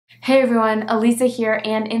Hey everyone, Elisa here,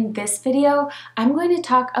 and in this video, I'm going to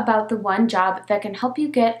talk about the one job that can help you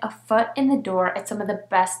get a foot in the door at some of the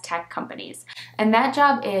best tech companies, and that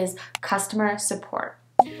job is customer support.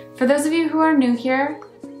 For those of you who are new here,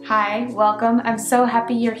 hi, welcome. I'm so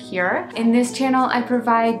happy you're here. In this channel, I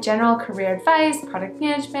provide general career advice, product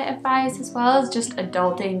management advice, as well as just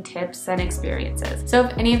adulting tips and experiences. So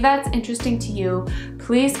if any of that's interesting to you,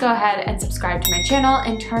 please go ahead and subscribe to my channel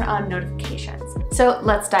and turn on notifications. So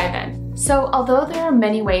let's dive in. So although there are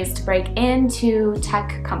many ways to break into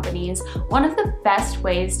tech companies, one of the best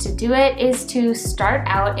ways to do it is to start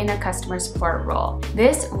out in a customer support role.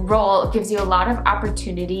 This role gives you a lot of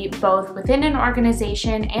opportunity both within an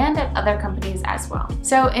organization and at other companies as well.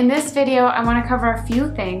 So in this video, I want to cover a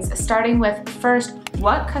few things, starting with first,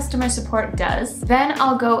 what customer support does. Then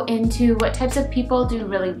I'll go into what types of people do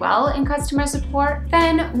really well in customer support.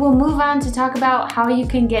 Then we'll move on to talk about how you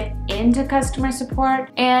can get into customer support.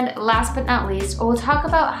 And last but not least, we'll talk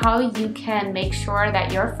about how you can make sure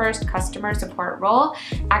that your first customer support role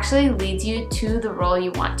actually leads you to the role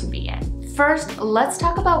you want to be in. First, let's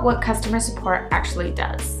talk about what customer support actually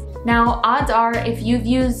does. Now, odds are if you've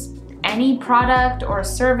used any product or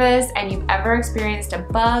service and you've ever experienced a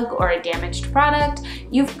bug or a damaged product,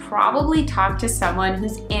 you've probably talked to someone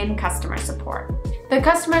who's in customer support. The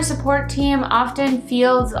customer support team often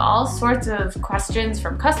fields all sorts of questions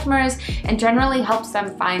from customers and generally helps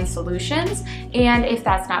them find solutions. And if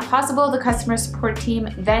that's not possible, the customer support team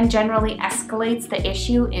then generally escalates the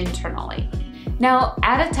issue internally. Now,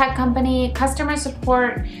 at a tech company, customer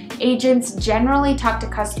support agents generally talk to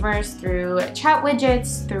customers through chat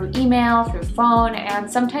widgets, through email, through phone, and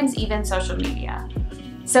sometimes even social media.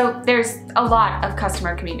 So there's a lot of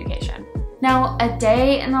customer communication. Now, a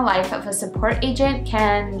day in the life of a support agent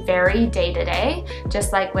can vary day to day,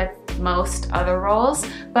 just like with most other roles,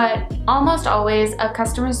 but almost always a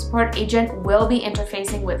customer support agent will be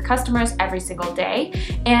interfacing with customers every single day,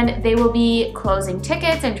 and they will be closing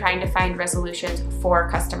tickets and trying to find resolutions for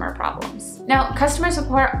customer problems. Now, customer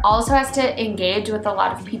support also has to engage with a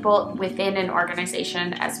lot of people within an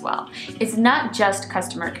organization as well. It's not just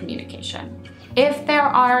customer communication. If there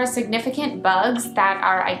are significant bugs that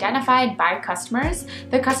are identified by customers,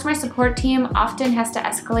 the customer support team often has to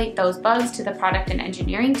escalate those bugs to the product and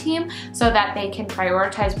engineering team so that they can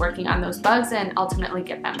prioritize working on those bugs and ultimately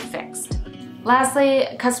get them fixed. Lastly,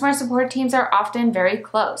 customer support teams are often very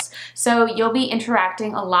close, so you'll be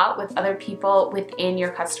interacting a lot with other people within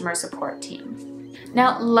your customer support team.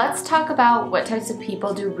 Now, let's talk about what types of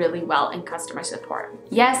people do really well in customer support.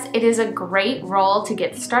 Yes, it is a great role to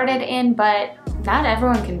get started in, but not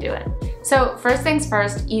everyone can do it. So first things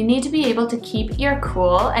first, you need to be able to keep your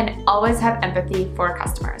cool and always have empathy for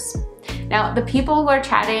customers. Now, the people who are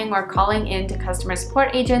chatting or calling in to customer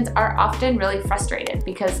support agents are often really frustrated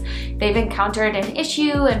because they've encountered an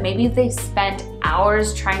issue and maybe they've spent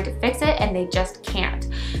hours trying to fix it and they just can't.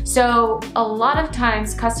 So a lot of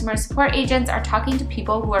times customer support agents are talking to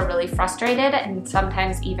people who are really frustrated and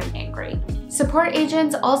sometimes even angry. Support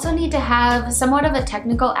agents also need to have somewhat of a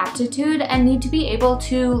technical aptitude and need to be able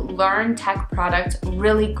to learn tech products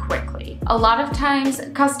really quickly. A lot of times,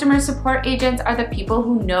 customer support agents are the people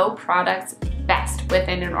who know products best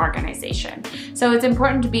within an organization. So it's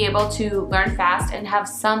important to be able to learn fast and have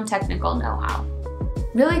some technical know-how.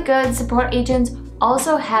 Really good support agents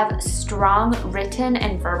also have strong written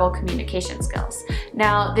and verbal communication skills.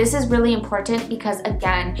 Now, this is really important because,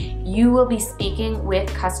 again, you will be speaking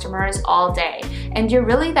with customers all day, and you're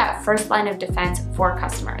really that first line of defense for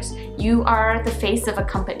customers. You are the face of a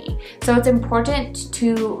company, so it's important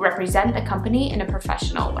to represent the company in a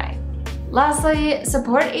professional way. Lastly,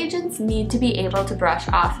 support agents need to be able to brush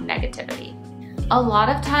off negativity. A lot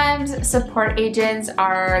of times, support agents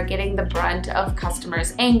are getting the brunt of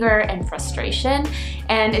customers' anger and frustration,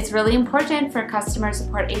 and it's really important for customer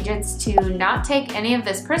support agents to not take any of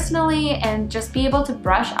this personally and just be able to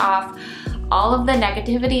brush off all of the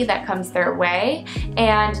negativity that comes their way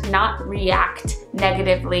and not react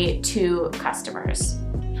negatively to customers.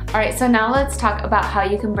 All right, so now let's talk about how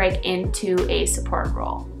you can break into a support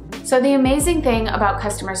role. So the amazing thing about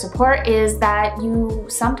customer support is that you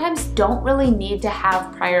sometimes don't really need to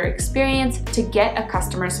have prior experience to get a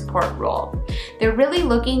customer support role. They're really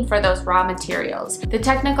looking for those raw materials, the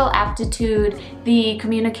technical aptitude, the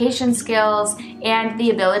communication skills, and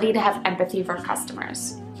the ability to have empathy for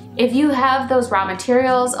customers. If you have those raw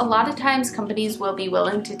materials, a lot of times companies will be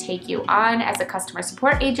willing to take you on as a customer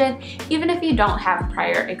support agent, even if you don't have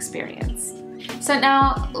prior experience. So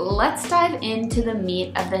now let's dive into the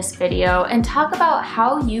meat of this video and talk about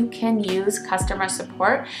how you can use customer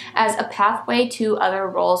support as a pathway to other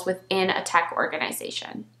roles within a tech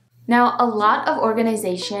organization. Now, a lot of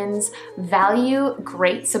organizations value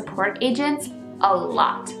great support agents a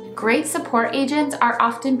lot. Great support agents are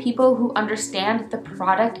often people who understand the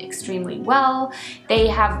product extremely well, they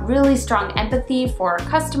have really strong empathy for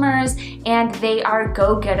customers, and they are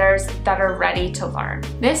go-getters that are ready to learn.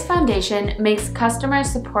 This foundation makes customer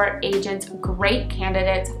support agents great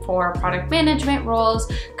candidates for product management roles,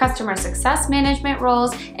 customer success management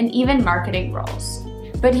roles, and even marketing roles.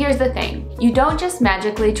 But here's the thing, you don't just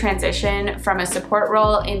magically transition from a support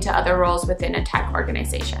role into other roles within a tech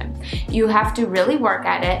organization. You have to really work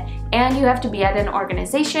at it, and you have to be at an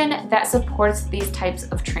organization that supports these types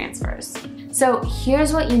of transfers. So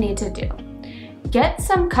here's what you need to do. Get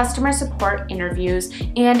some customer support interviews,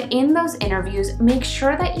 and in those interviews, make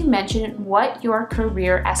sure that you mention what your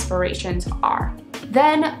career aspirations are.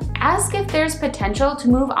 Then ask if there's potential to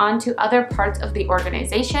move on to other parts of the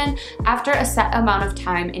organization after a set amount of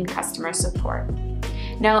time in customer support.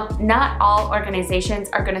 Now, not all organizations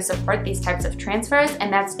are going to support these types of transfers,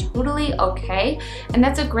 and that's totally okay, and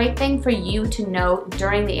that's a great thing for you to know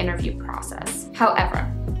during the interview process. However,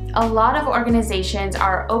 a lot of organizations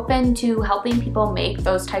are open to helping people make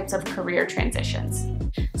those types of career transitions.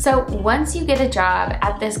 So once you get a job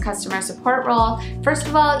at this customer support role, first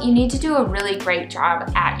of all, you need to do a really great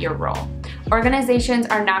job at your role. Organizations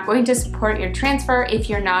are not going to support your transfer if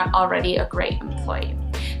you're not already a great employee.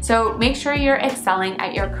 So make sure you're excelling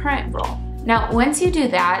at your current role. Now, once you do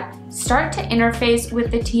that, start to interface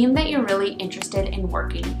with the team that you're really interested in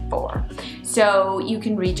working for. So you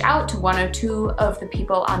can reach out to one or two of the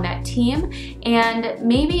people on that team and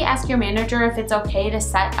maybe ask your manager if it's okay to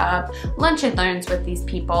set up lunch and learns with these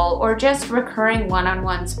people or just recurring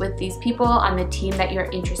one-on-ones with these people on the team that you're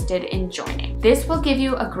interested in joining. This will give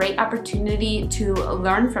you a great opportunity to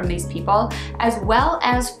learn from these people as well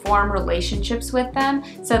as form relationships with them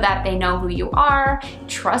so that they know who you are,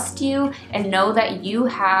 trust you, and know that you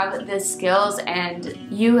have the skills and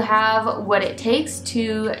you have what it takes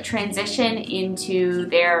to transition into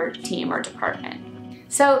their team or department.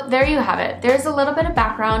 So there you have it. There's a little bit of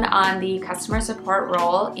background on the customer support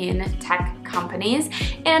role in tech companies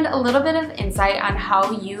and a little bit of insight on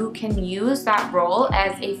how you can use that role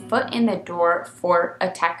as a foot in the door for a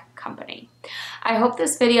tech company. I hope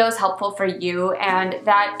this video is helpful for you and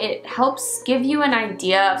that it helps give you an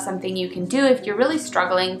idea of something you can do if you're really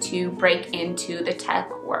struggling to break into the tech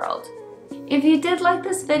world. If you did like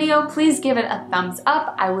this video, please give it a thumbs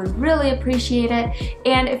up. I would really appreciate it.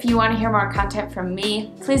 And if you want to hear more content from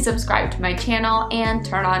me, please subscribe to my channel and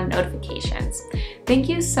turn on notifications. Thank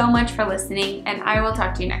you so much for listening, and I will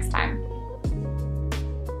talk to you next time.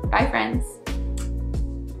 Bye, friends.